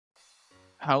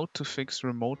How to fix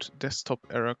remote desktop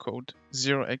error code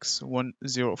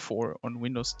 0x104 on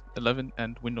Windows 11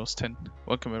 and Windows 10.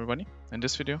 Welcome everybody. In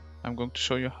this video, I'm going to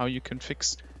show you how you can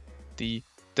fix the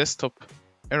desktop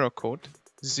error code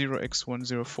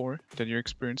 0x104 that you're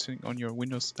experiencing on your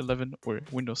Windows 11 or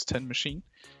Windows 10 machine.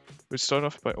 We'll start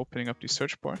off by opening up the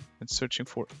search bar and searching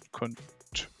for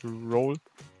Control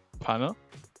Panel.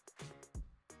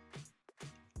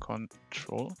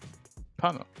 Control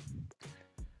Panel.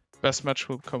 Best match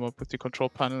will come up with the control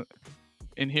panel.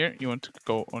 In here, you want to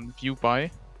go on View By,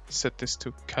 set this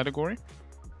to Category.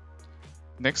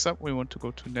 Next up, we want to go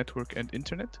to Network and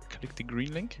Internet, click the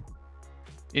green link.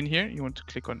 In here, you want to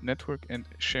click on Network and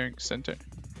Sharing Center.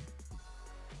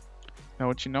 Now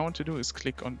what you now want to do is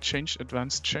click on Change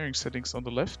Advanced Sharing Settings on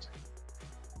the left.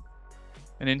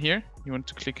 And in here, you want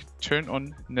to click Turn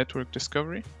on Network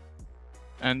Discovery.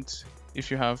 And if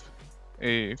you have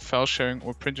a file sharing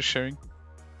or printer sharing,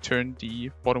 turn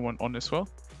the bottom one on as well.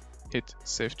 Hit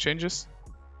Save Changes.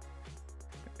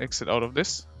 Exit out of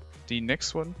this. The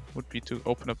next one would be to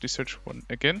open up the search one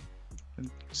again and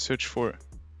search for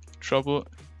Troubleshoot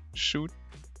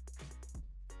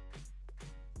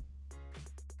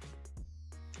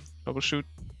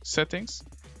Settings.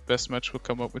 Best match will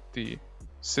come up with the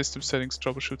System Settings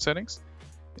Troubleshoot Settings.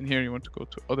 In here you want to go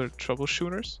to Other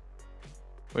Troubleshooters.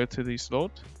 Wait till these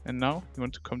load, and now you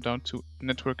want to come down to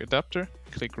Network Adapter,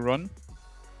 click Run.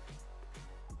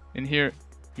 In here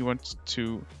you want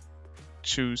to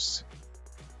choose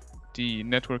the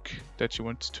network that you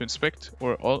want to inspect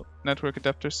or all network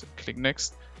adapters, click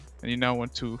Next, and you now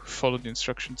want to follow the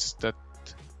instructions that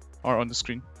are on the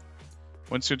screen.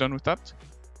 Once you're done with that,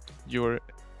 your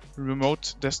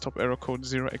remote desktop error code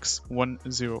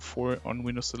 0x104 on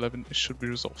Windows 11 should be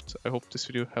resolved. I hope this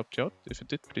video helped you out. If it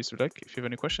did, please do like. If you have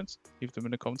any questions, leave them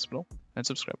in the comments below and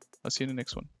subscribe. I'll see you in the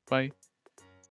next one. Bye.